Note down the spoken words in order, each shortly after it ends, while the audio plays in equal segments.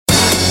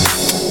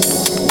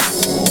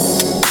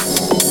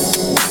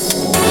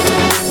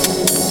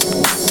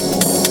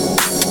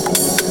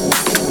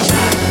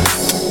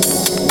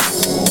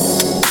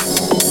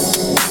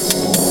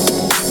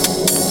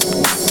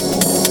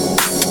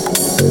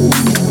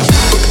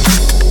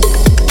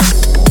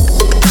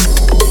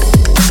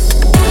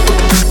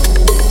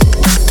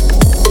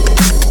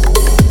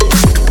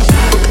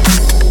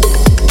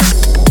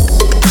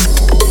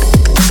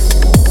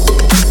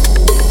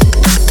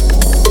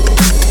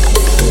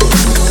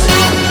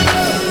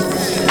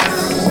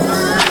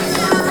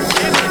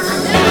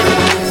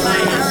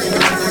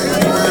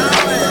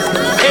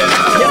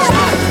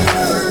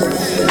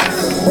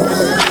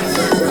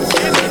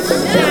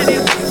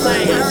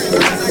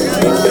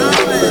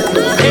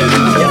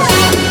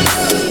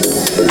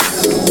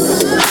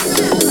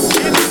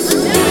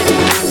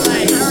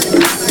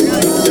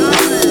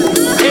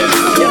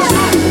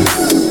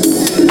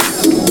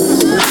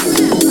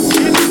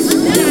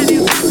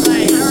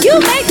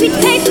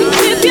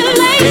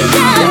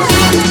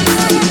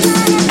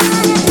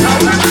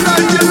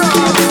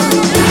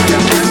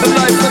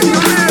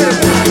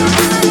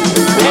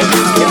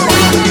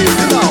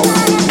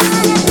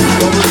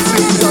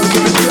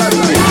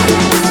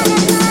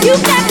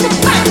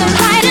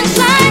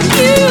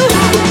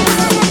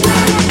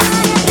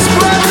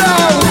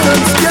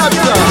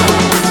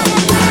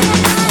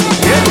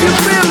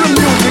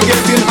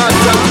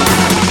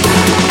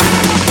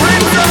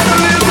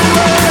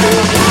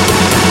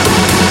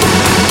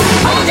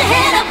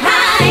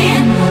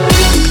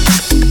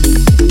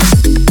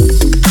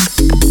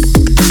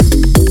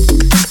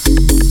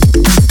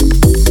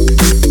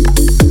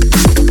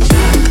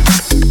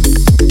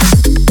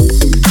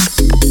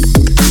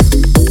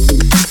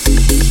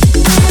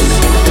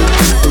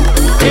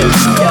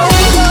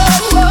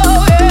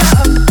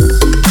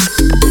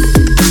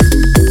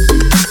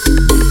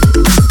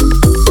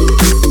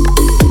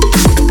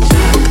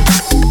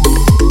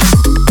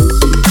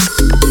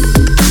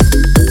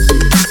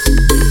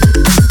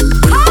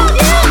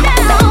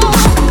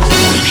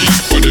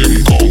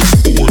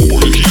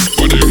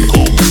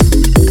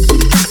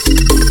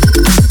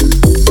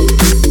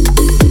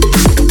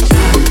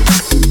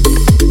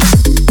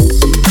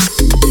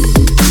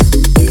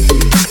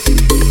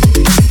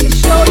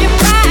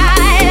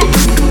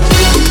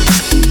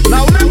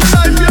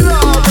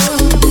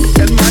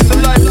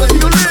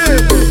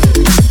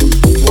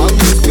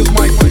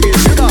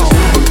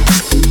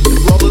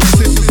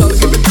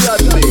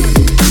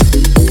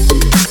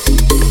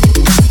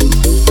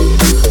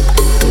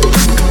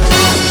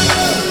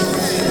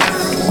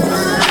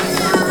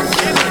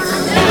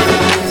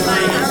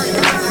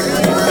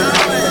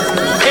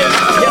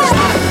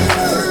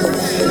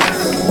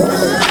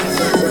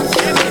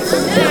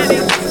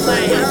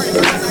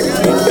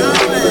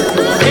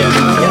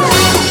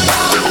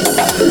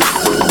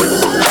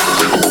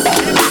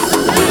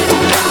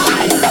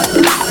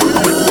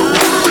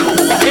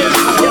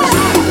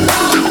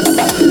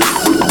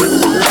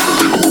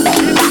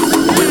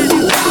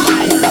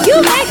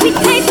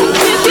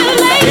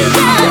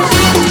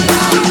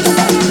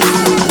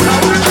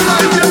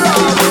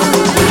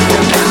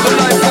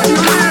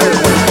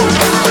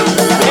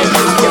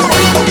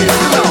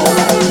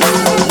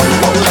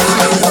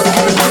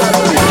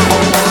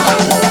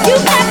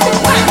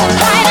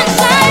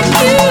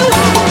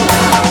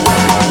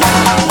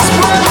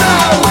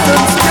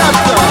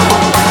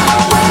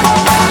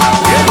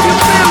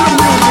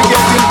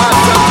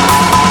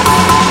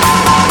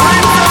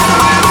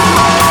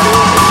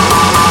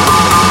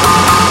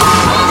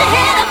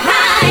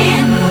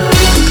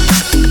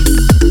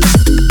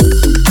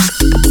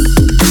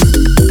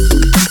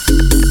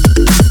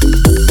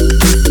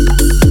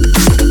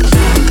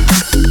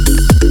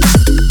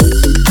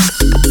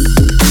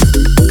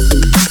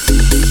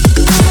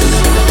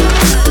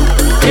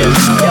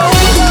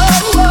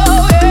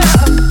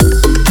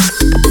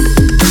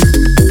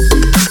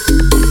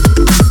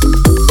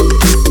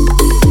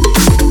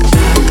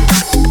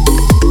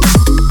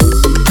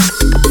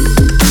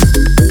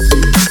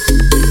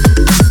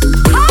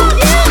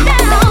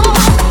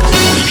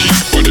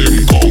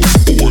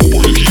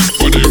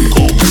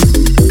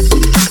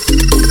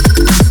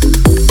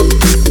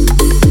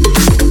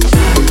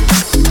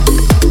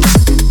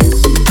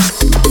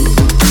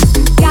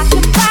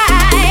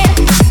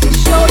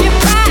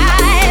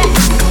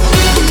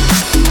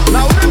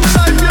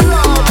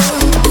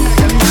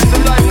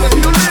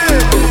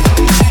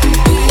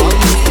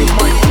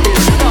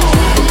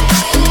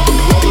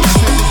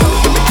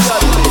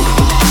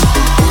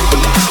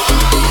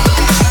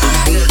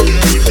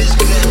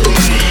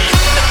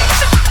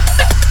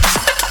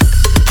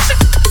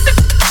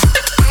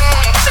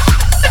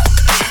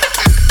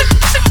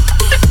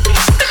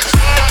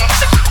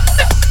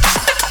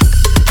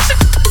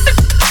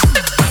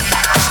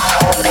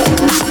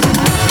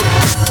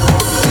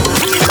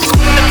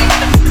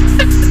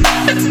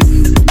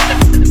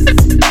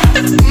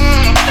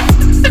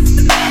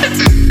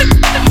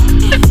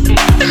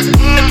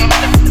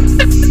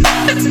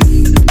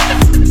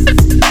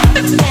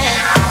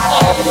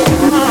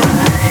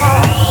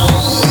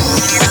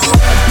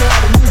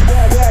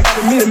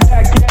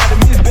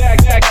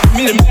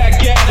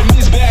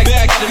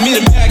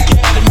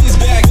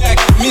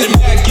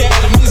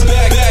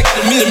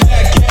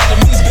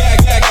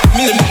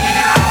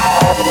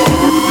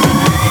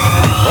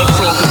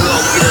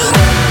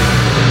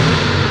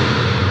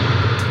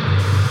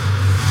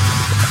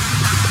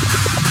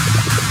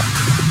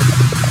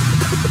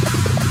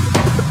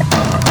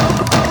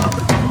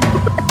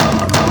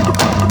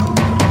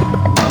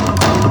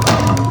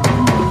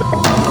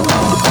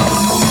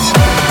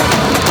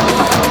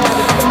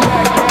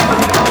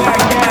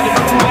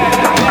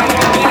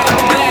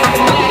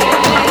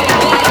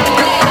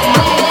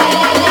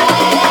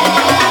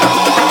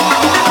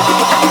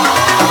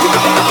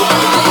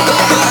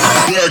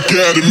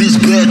Academy's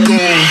back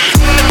on.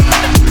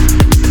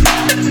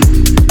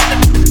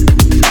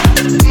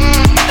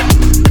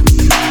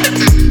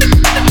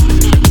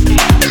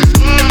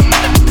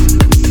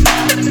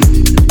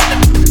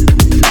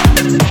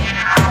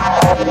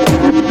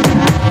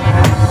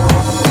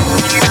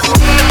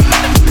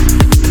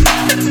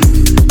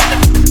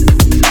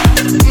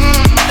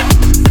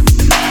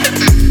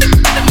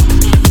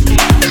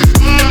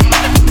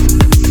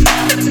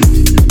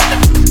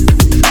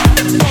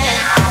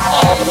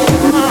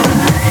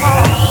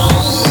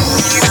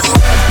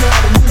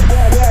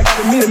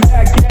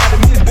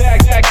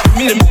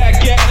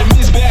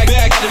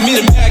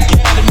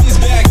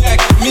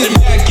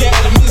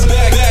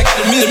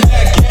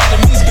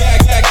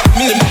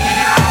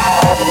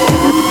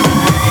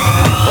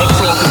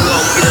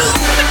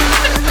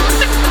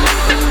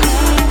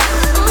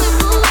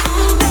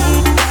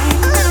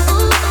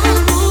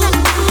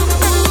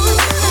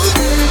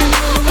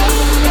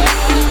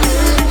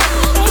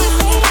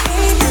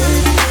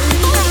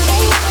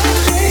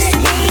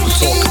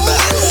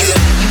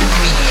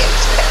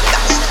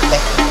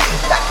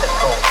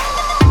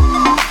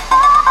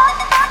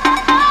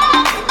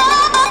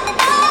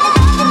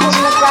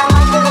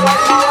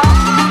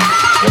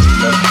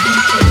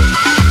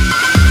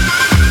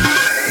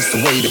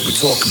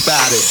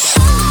 about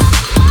it.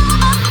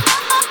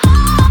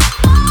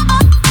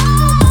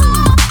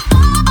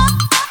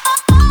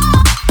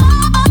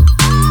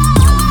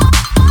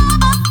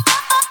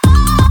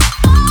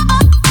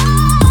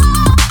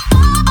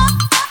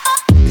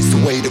 It's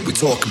the way that we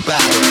talk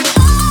about it.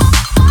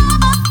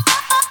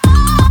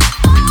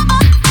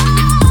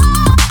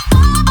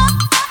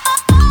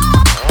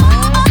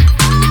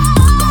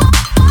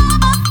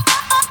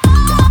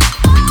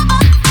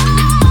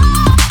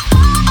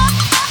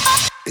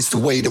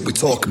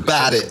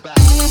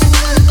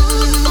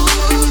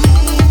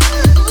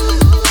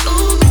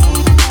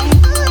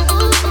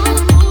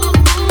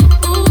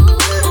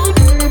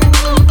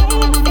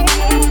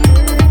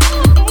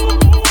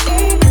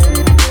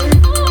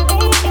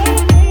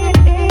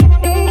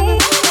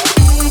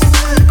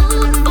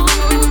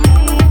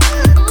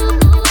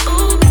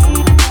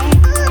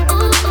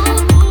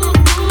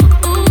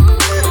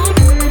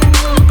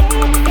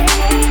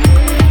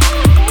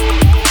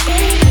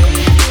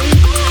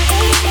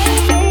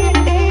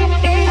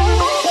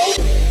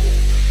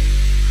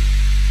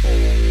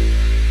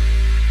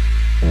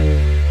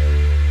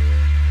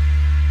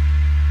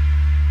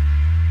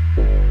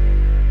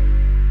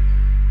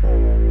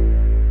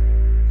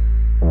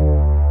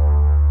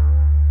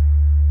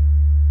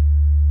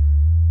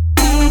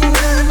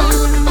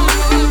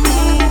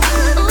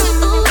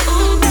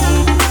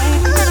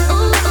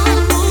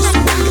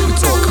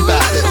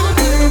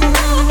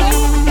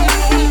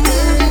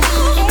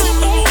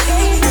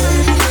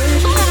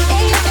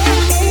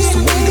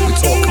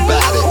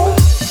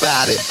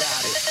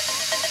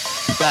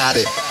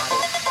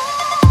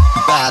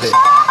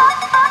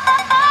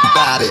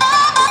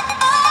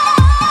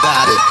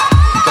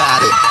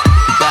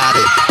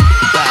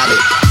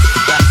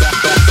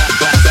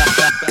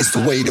 It's the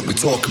way that we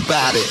talk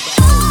about it.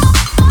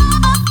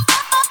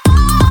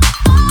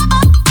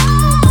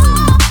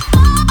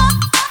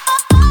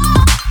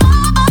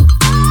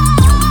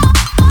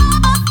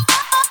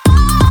 Talk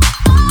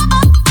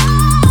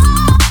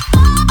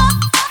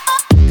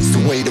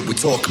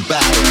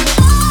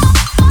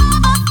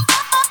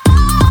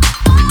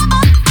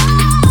about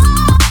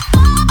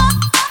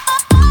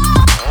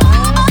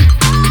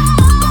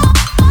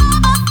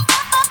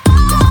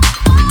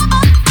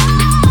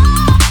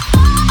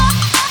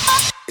it.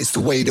 It's the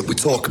way that we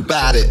talk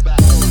about it.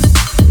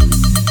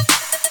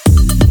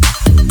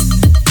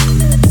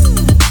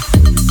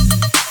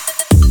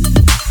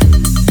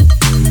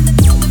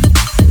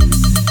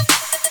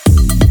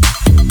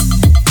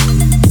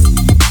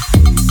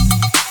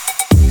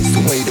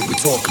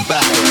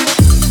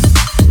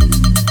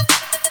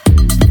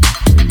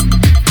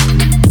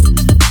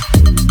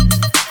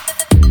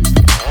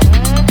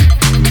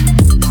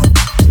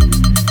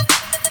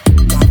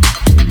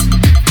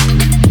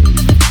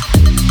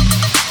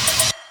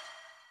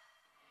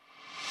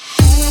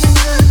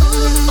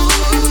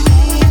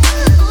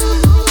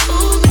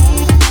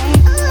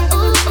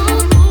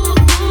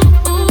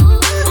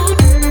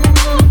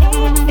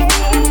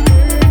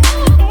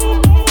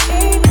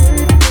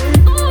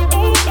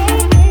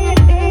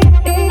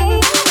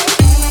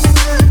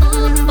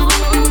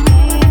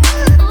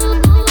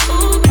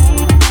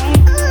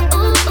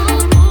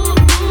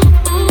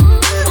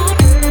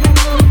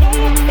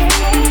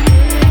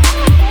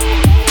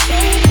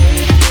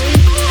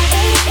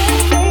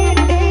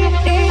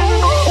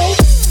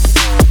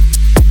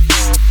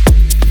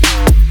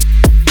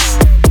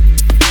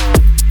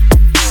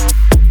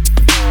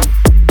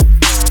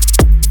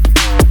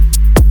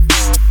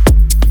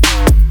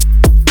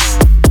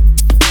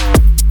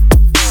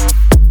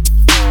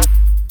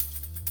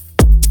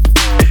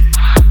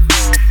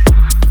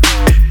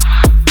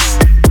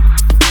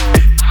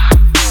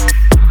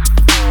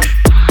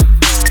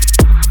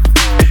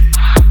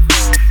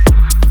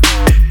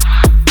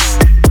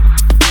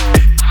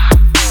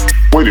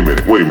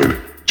 Wait a minute.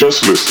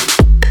 Just listen.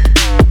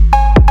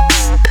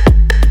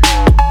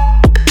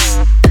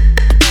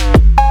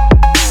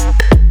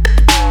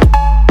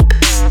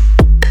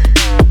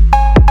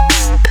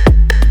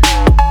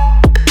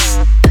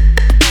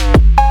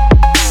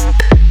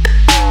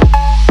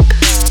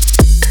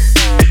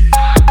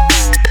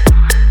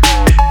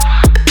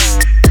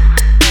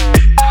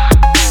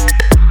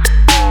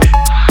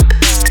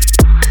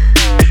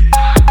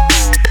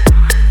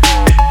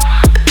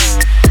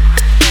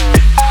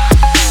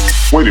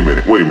 Wait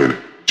a minute.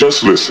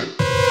 Just listen.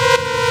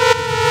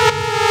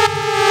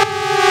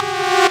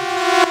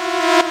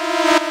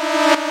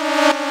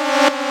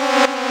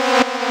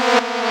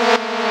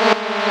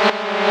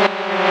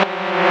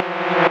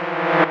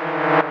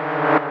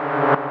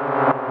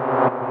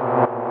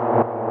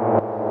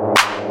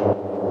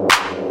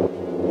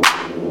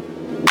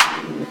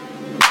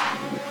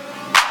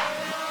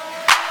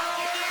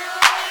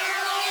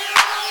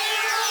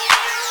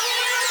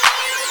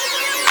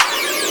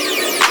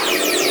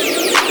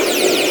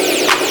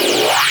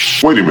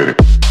 Wait a minute.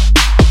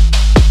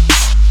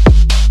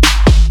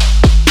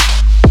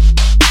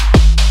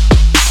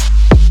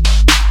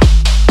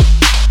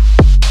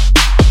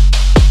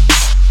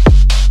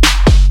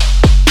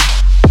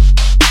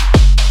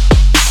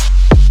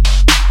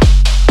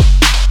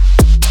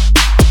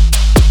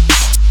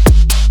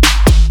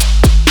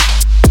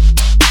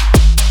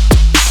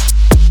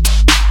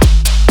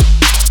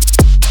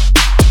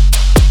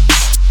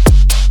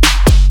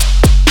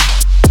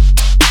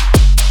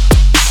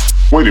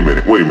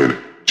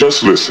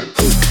 Just listen.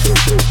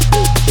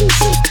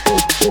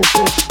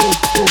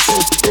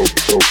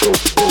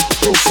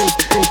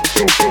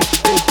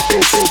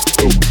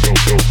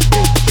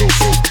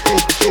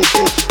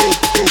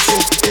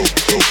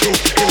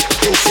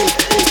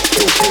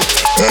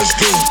 Let's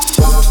go.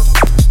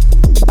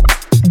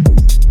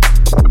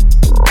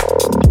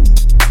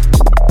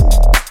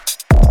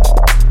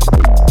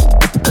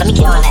 Let me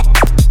get on that.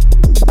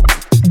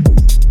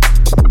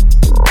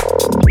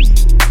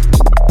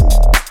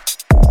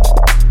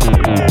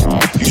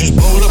 You just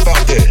blow it up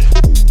out there.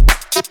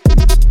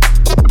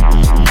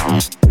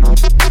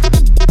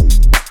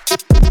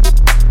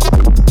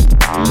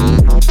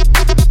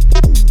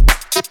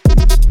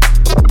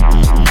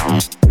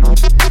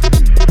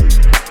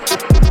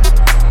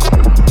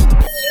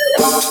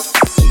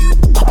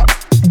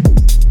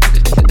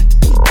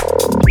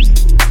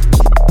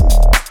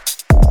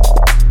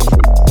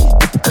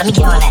 Let me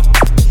get on that.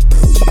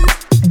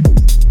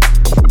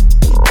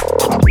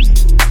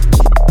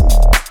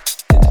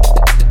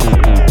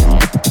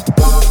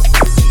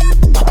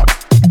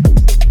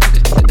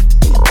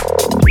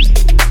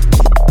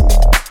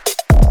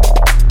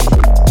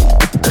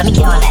 Let me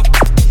get on that.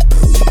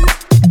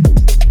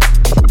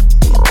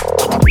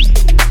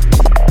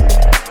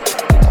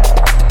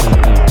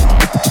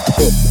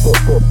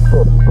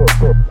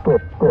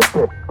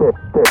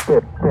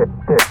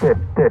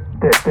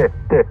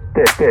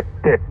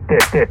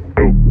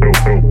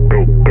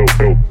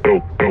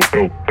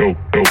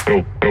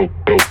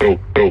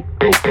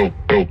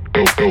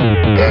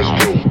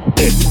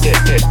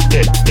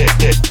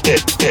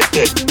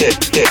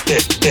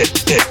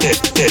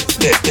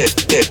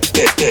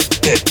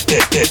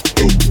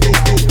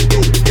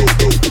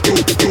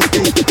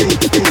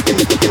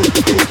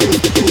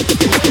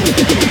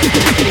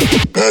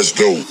 Let's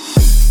go.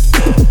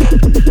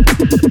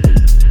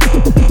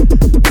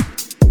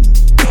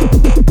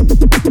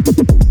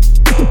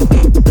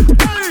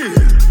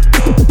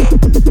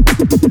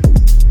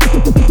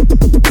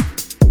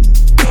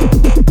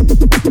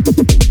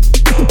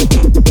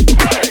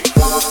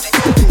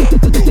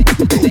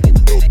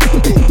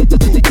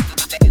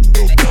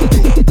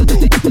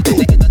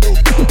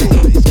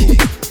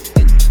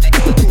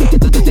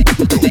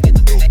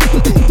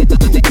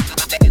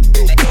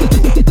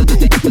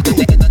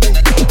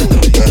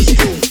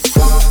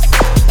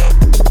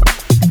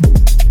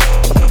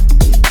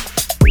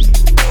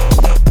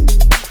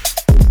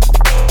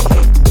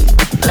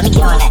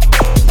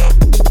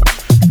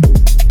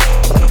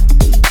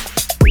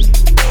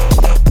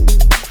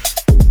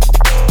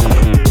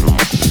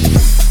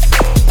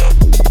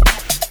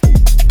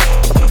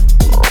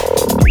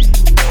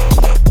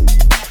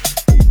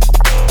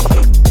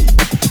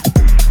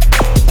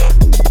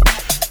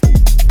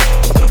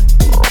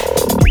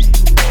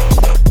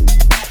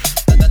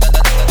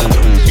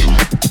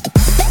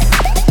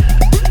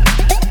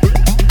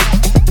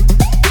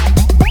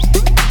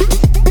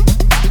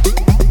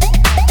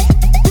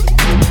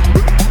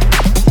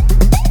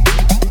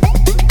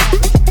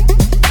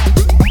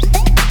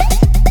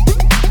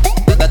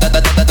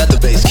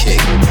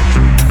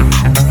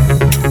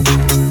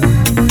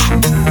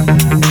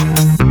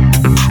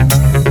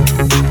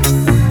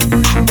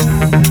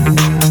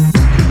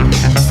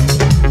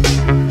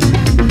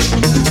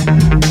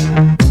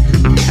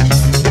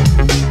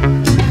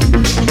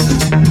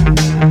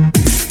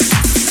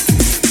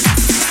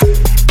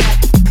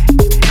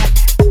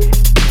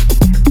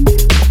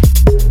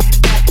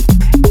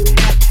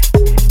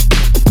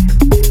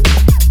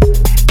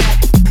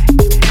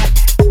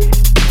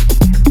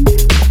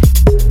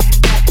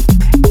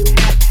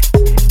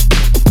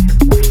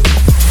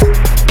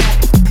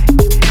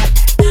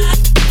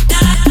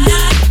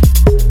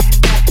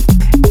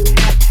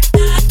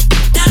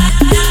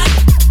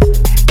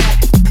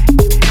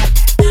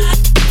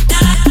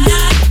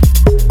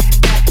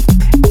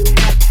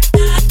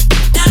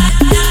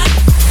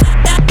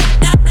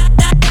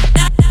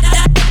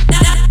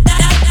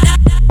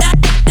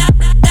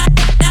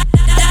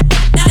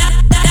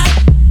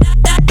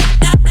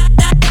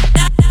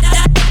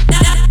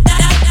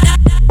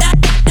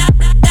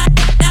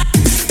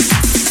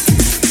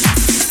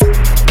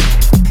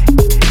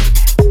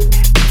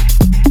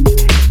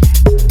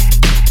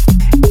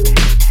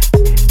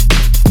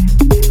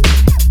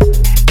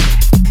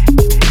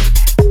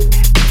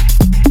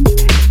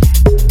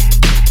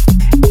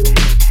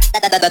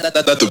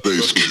 Let the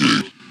bass kick.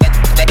 Let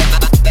the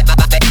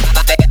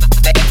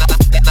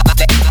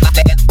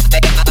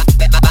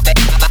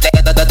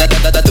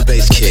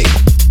bass kick.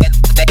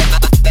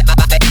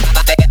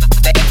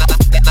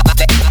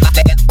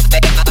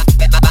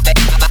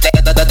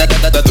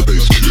 Let the bass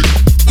kick.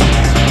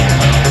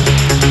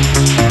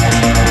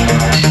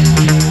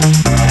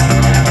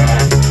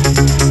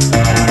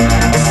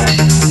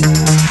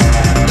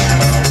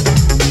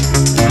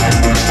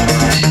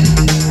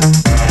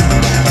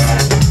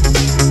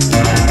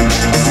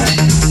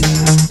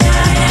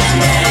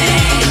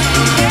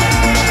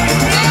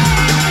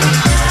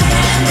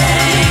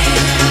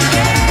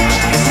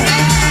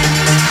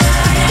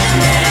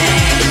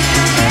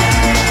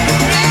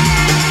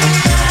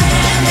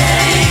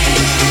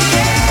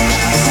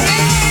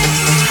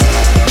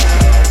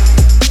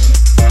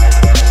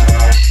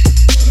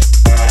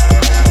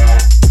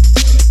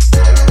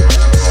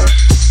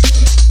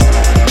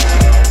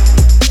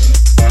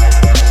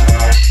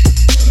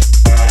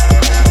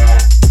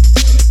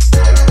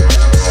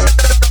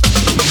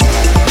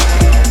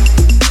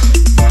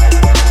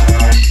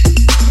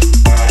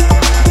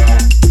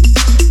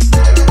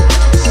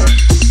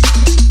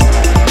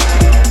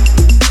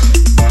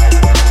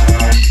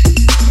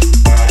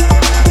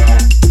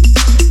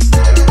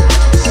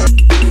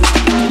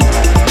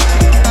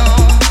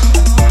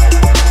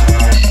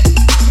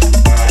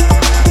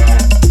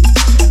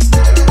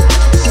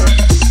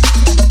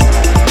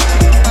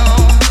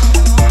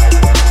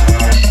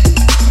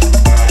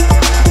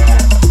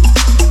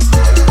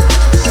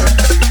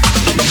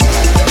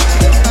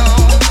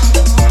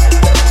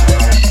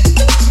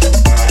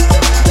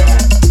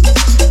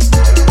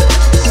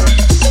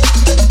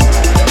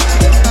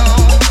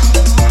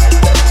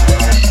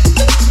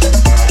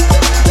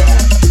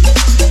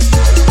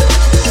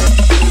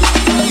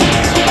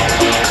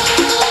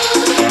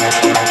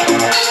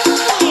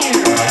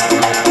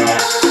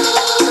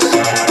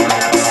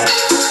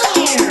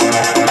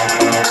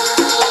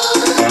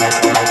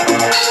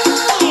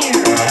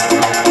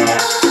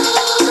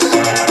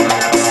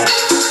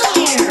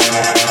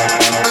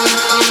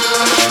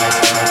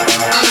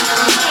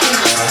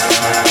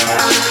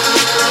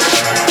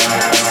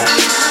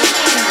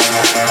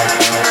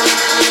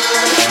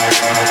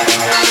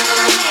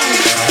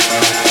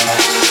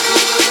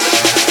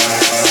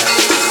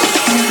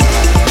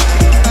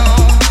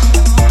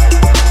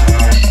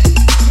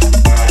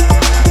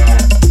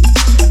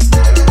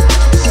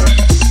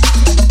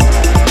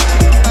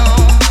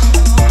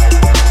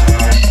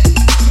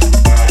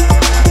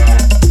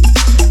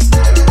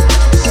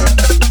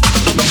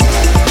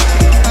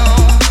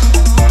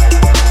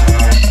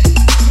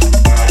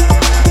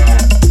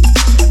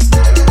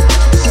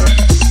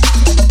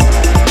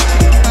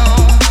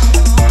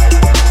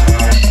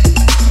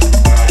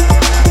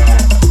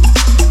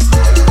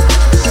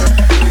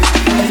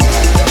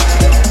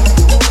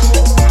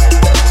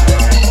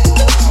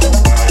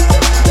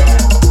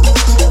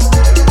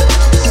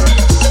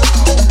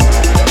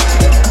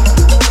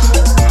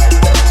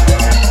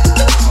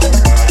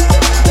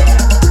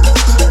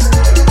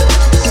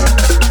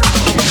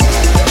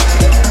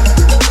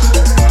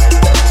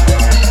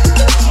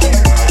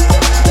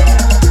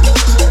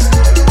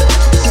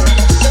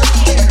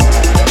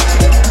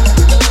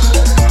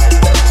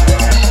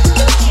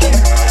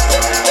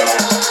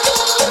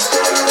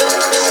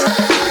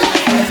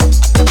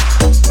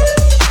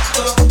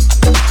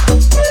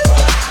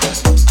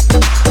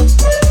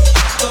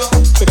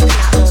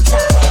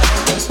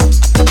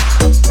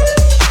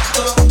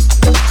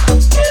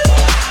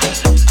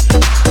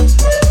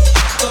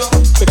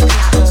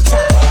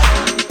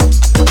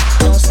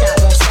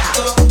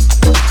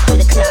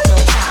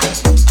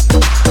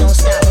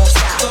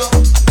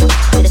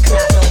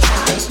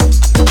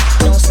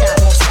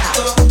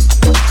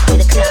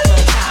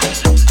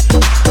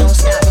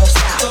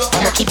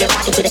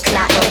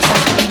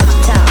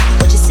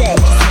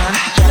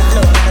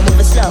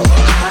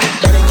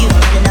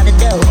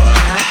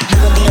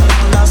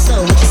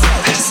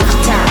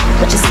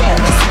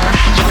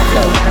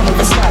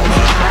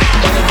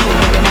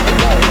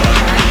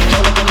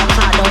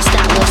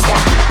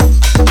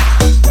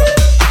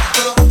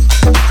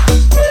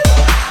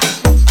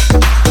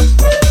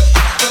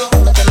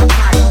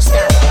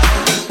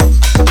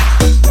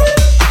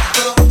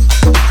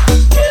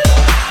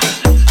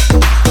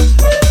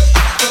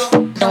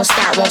 don't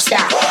stop, won't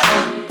stop.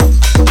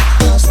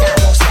 Don't stop,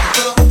 won't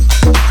stop.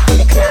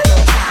 The clock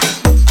don't stop.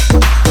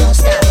 Don't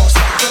stop, won't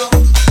stop.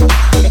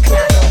 The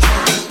clock don't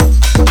stop.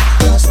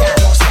 Don't stop,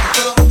 won't stop.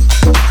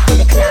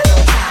 The clock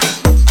don't stop.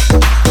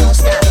 Don't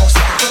stop, won't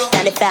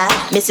stop.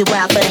 95, miss it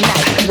wild for the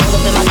night. Roll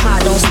up in my car,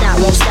 don't stop,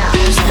 won't stop.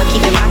 I'll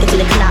keep it rocking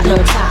till the clock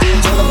don't stop.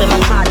 Roll up in my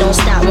car, don't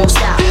stop, won't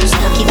stop.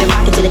 I'll keep it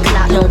rocking till the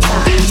clock don't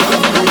stop. Roll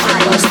up in my car,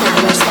 don't stop,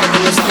 won't stop.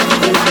 I'll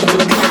keep it rocking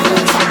till the clock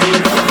don't stop.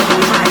 Roll up in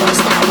my car, don't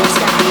stop, won't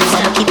stop.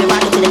 I'll keep it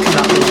rocking till the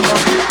clock don't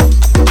stop.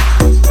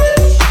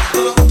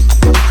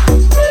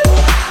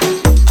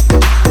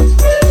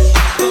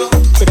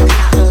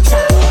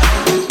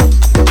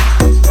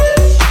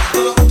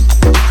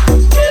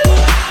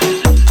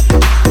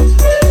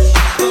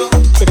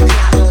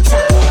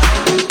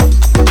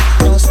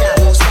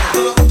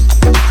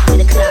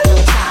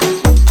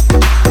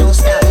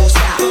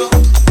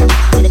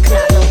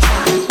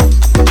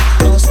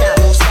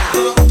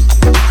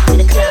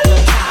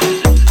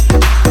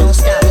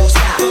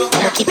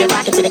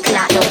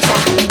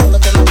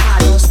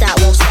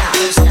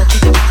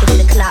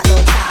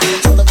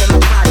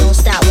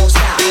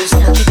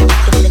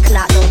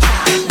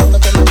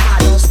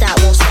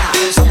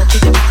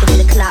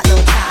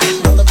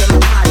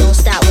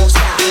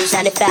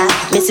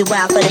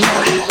 Wild for the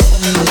night.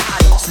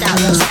 Don't stop,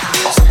 don't stop.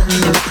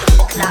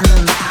 The clock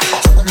don't stop.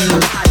 Don't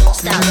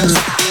stop, don't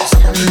stop.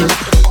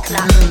 The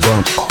clock don't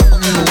stop. Don't stop, don't stop. The clock don't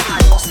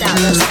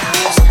stop.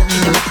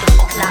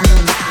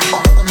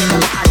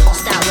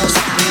 Don't stop, don't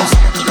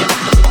stop.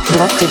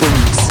 Collective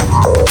Remix.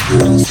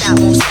 Don't stop,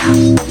 won't stop.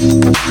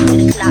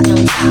 The clock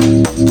don't stop.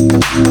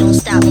 Don't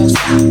stop, won't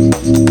stop.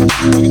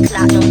 The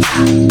clock don't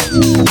stop.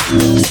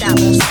 Don't stop,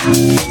 won't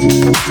stop.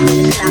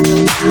 The clock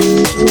don't stop.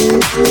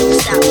 Don't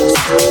stop, won't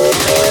stop.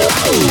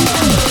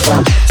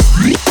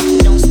 Don't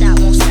stop,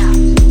 won't stop.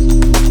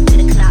 Till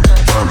the clock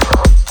don't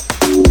stop.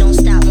 Don't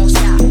stop, won't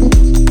stop.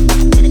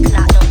 Till the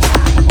clock don't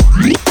stop.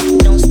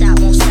 Don't stop,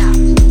 won't stop.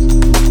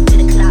 Till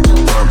the clock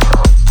don't stop.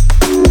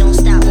 Don't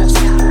stop, won't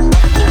stop.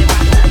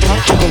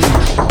 Keep it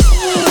rocking.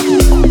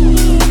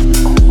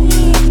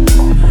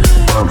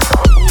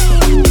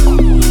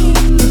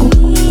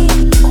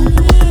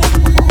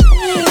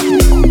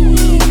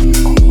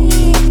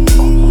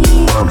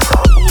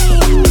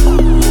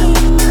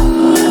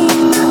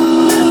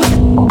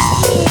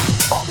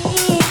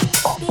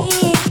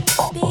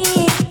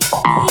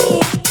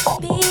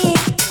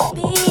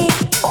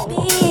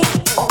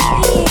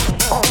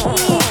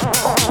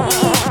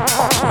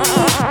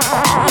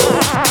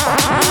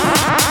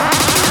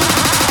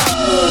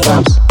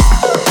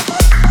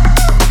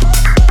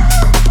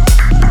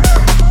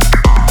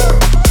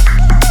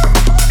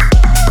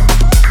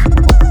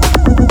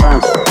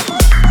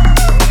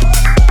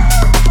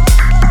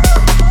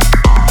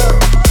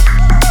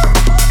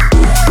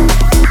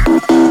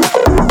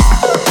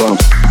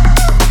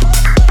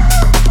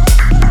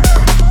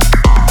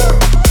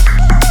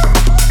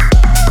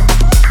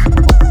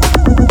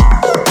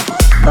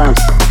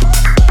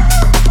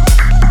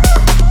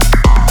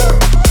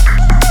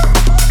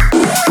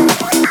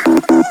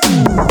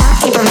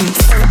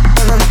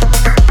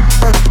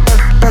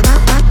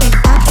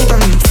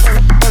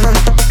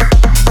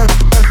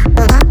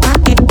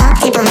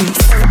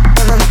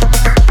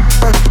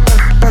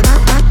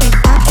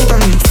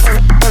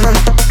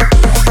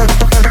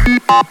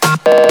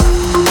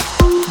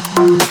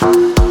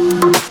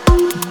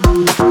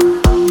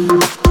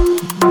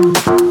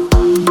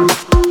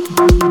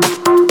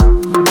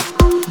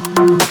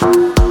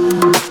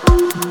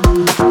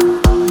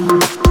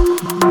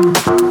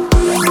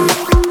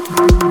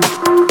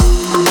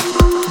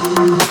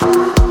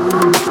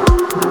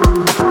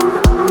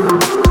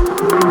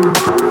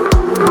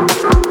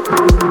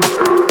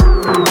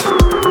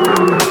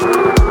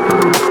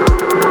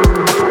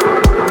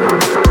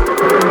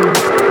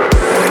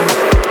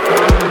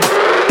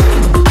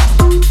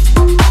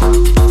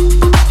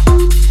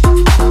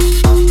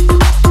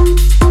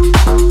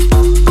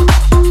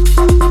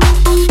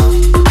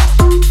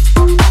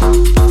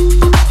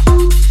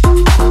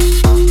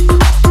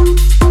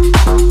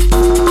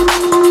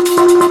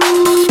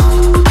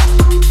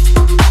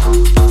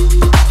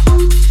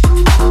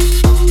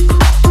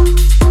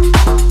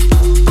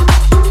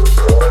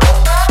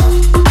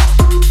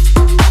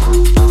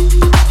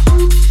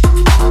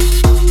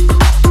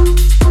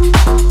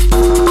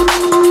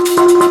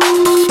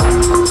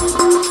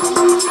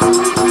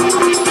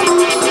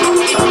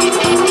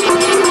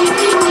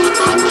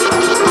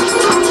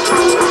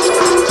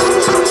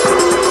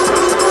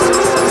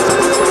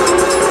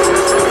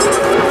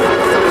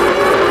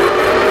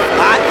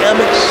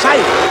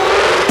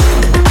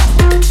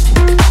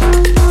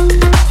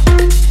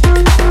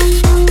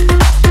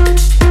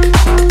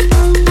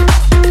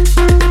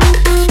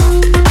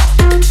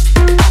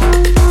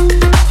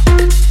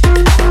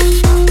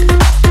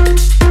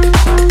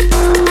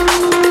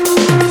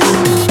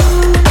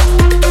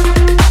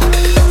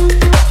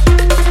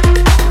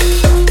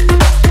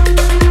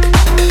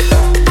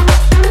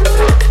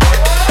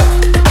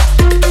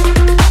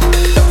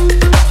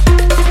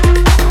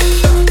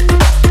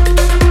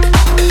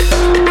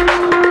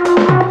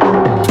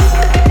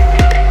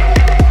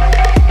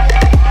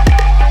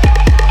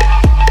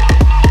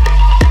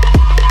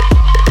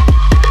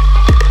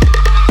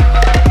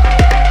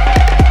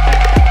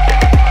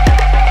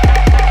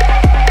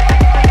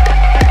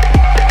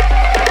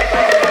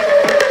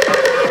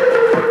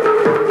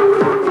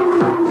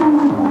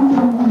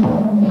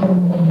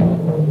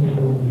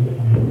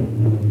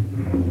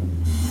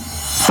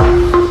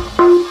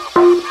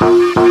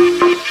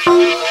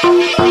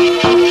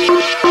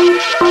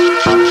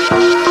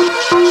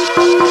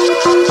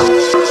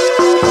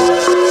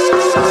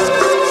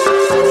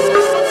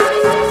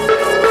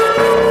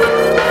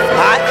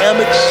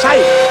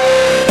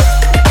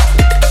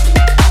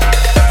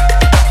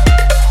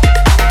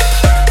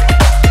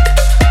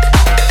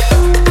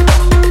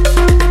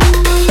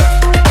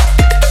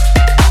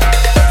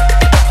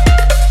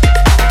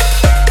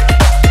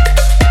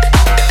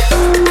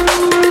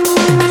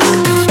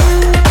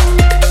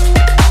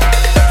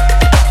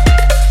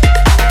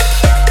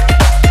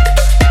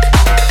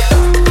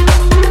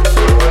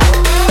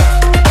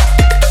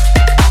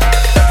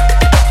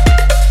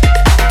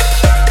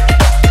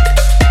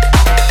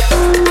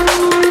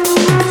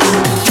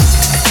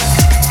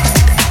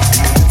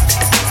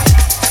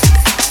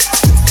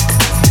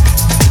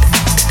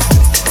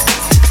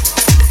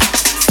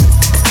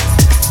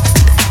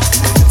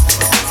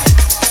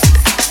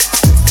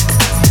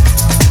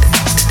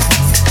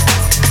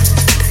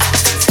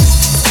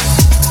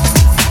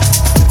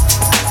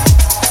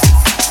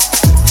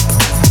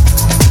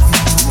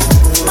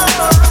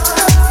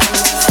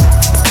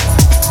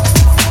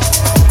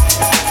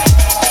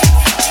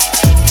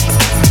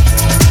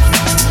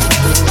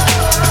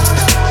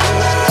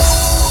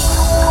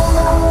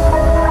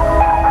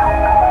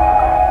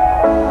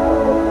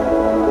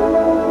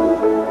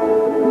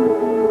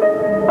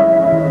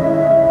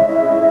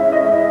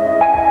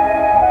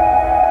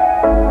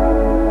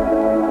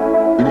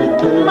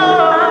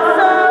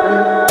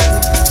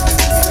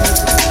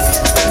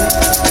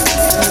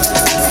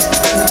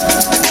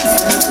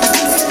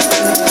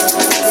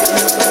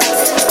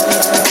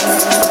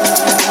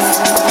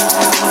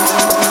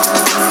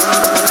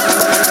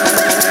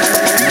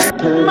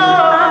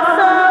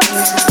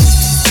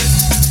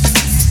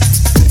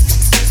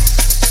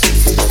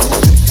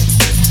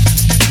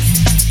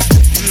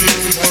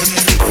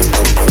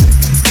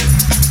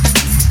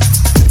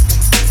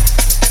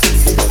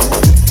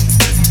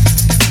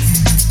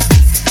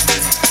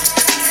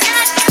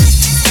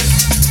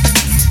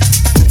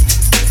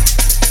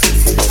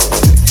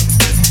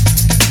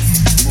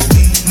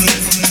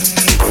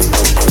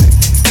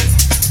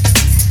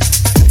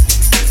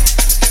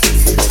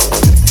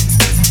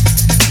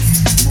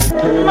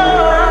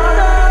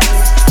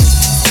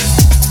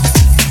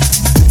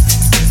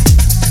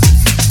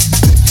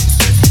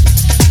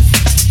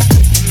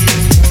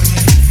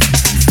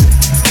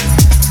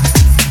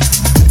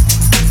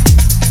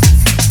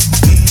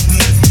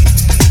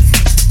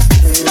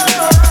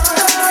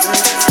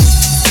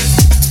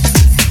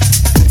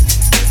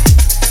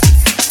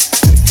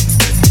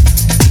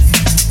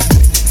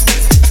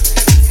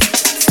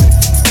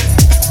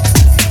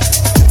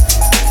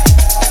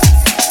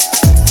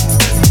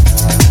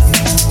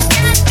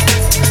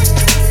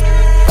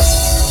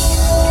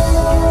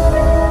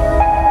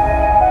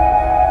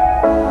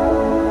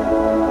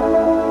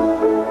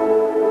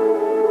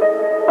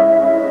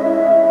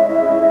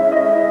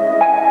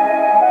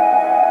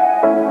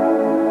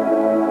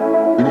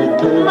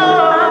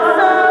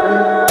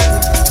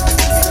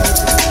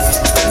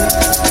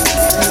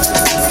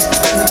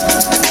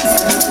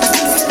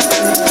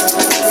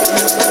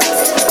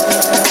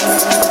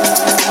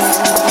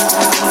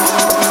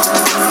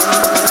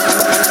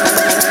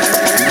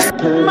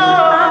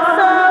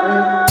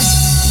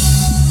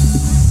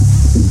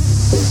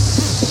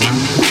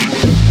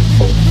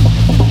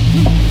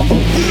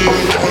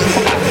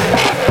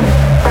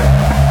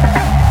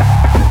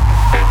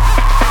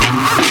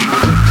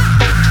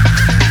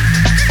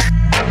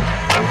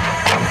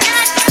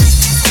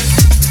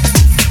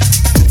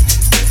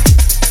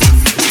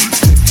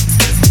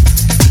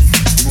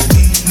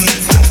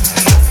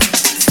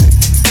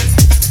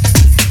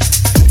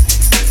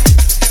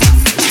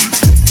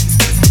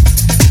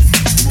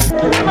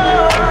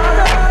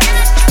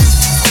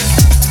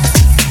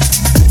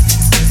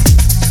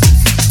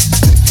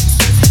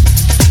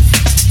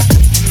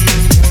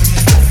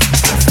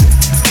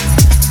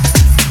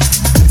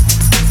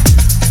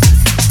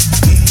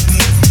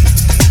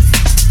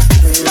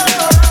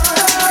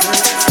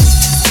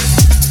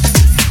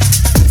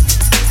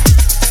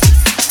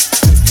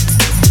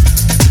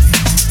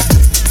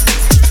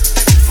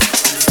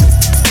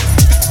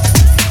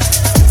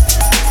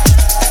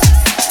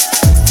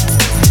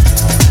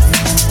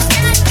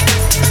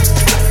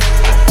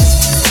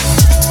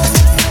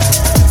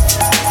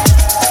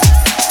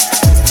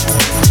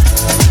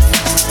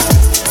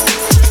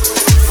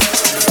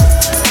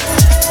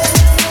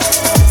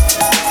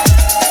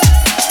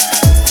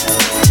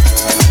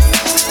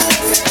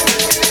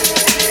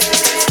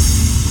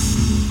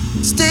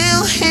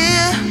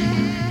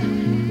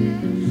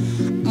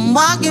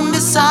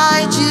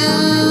 inside you.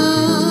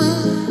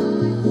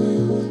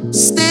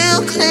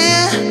 Still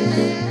clear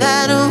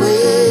that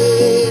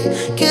we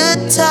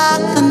could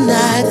talk the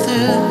night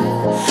through,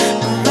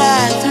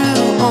 right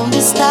through, only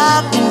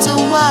stopping to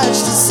watch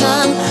the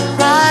sun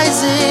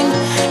rising.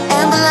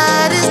 Amber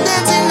light is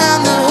dancing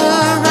on the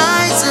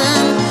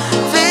horizon.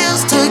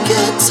 Feels too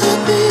good to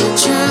be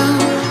true.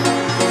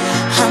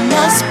 I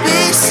must be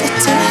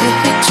sitting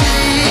here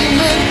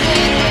dreaming.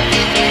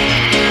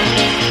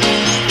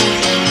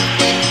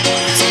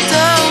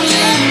 Don't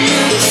leave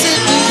me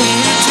sitting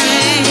here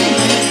dreaming.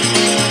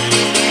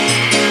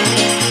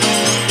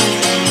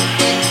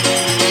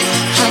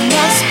 I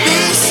must be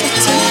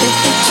sitting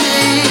here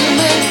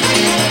dreaming,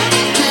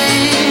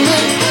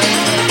 dreaming,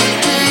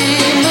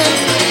 dreaming,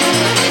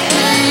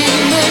 dreaming.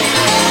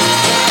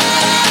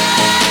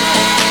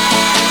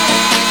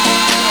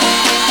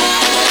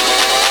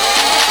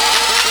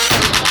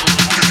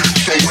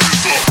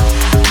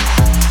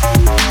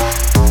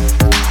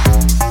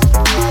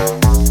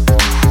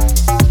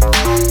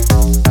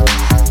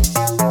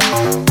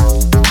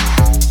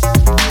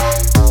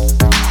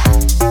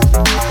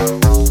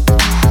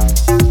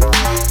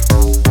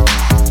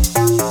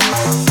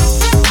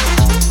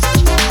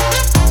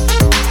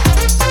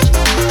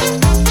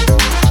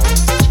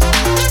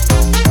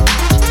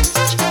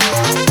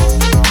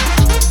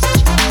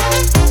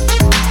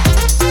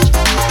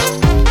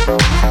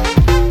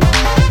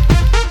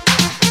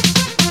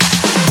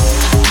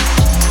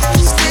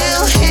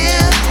 Still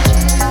here,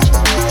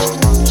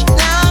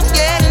 now I'm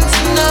getting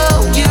to know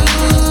you,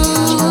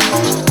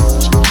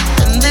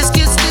 and this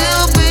could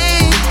still be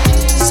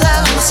so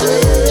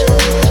sweet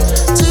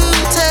to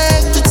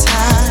take the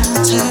time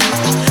to,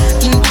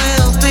 and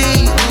we'll be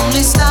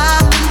only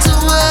stopping to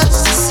watch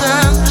the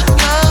sun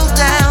go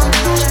down.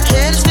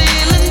 Head is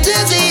feeling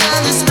dizzy on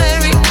this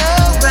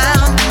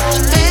merry-go-round.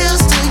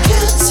 Feels too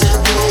good to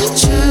be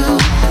true.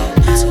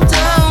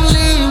 Don't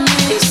leave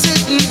me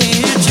sitting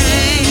here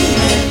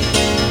dreaming.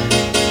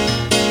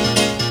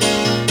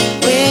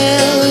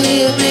 Will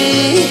you be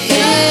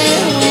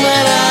here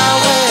when I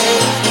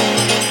wake?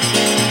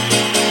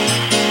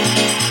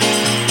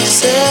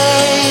 Say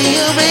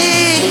you'll be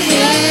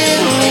here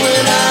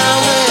when I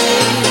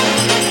wake.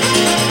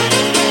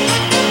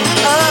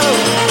 Oh,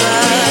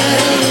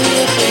 will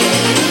you be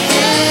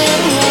here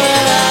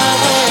when I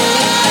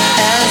wake?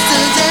 As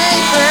the day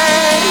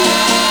breaks.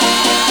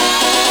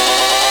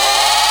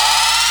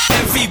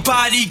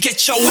 Everybody get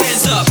your hands